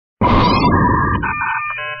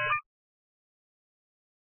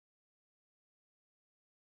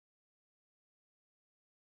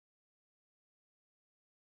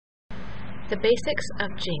The Basics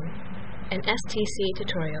of Jing, an STC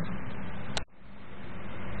tutorial.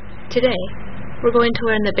 Today, we're going to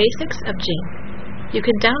learn the basics of Jing. You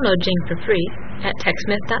can download Jing for free at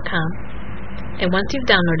techsmith.com, and once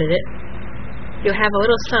you've downloaded it, you'll have a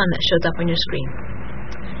little sun that shows up on your screen.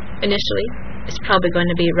 Initially, it's probably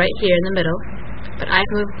going to be right here in the middle, but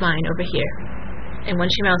I've moved mine over here. And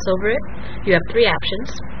once you mouse over it, you have three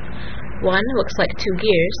options. One looks like two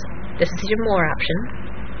gears. This is your More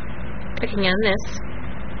option. Clicking on this,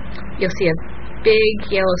 you'll see a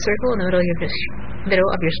big yellow circle in the middle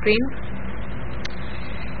of your screen,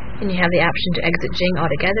 and you have the option to exit Jing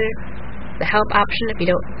altogether. The help option, if you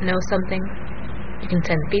don't know something, you can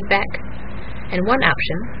send feedback. And one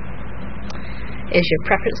option is your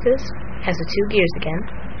preferences, has the two gears again.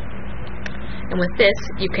 And with this,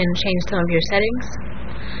 you can change some of your settings,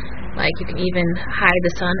 like you can even hide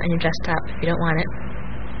the sun on your desktop if you don't want it.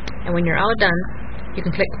 And when you're all done, you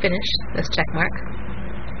can click Finish, this check mark.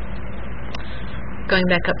 Going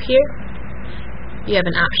back up here, you have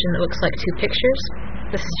an option that looks like two pictures.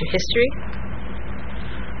 This is your history.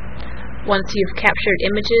 Once you've captured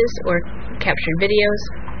images or captured videos,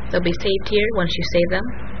 they'll be saved here once you save them.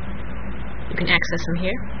 You can access them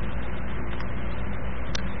here.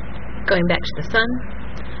 Going back to the sun,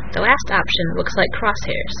 the last option looks like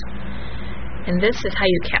crosshairs, and this is how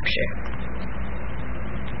you capture.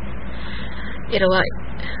 It'll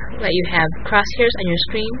let you have crosshairs on your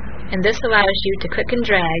screen, and this allows you to click and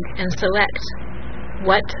drag and select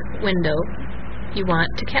what window you want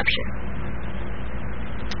to capture.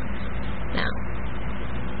 Now,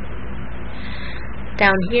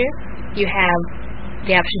 down here you have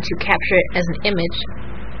the option to capture it as an image,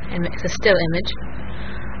 and it's a still image,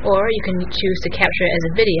 or you can choose to capture it as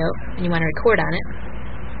a video and you want to record on it.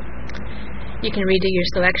 You can redo your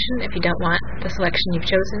selection if you don't want the selection you've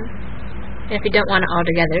chosen. And if you don't want it all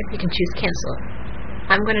together, you can choose Cancel.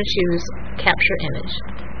 I'm going to choose Capture Image.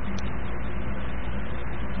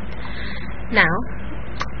 Now,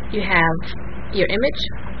 you have your image,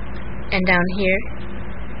 and down here,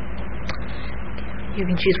 you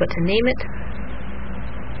can choose what to name it.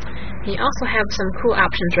 And you also have some cool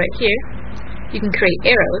options right here. You can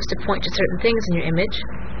create arrows to point to certain things in your image.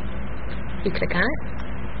 You click on it,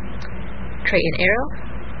 create an arrow.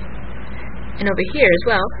 And over here as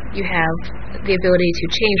well, you have the ability to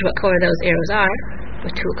change what color those arrows are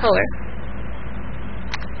with Tool Color.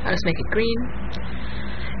 I'll just make it green.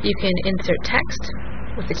 You can insert text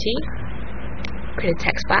with the T, create a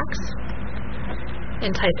text box,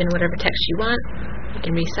 and type in whatever text you want. You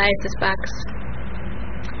can resize this box.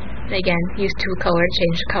 And again, use Tool Color to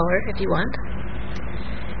change the color if you want.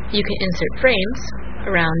 You can insert frames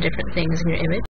around different things in your image.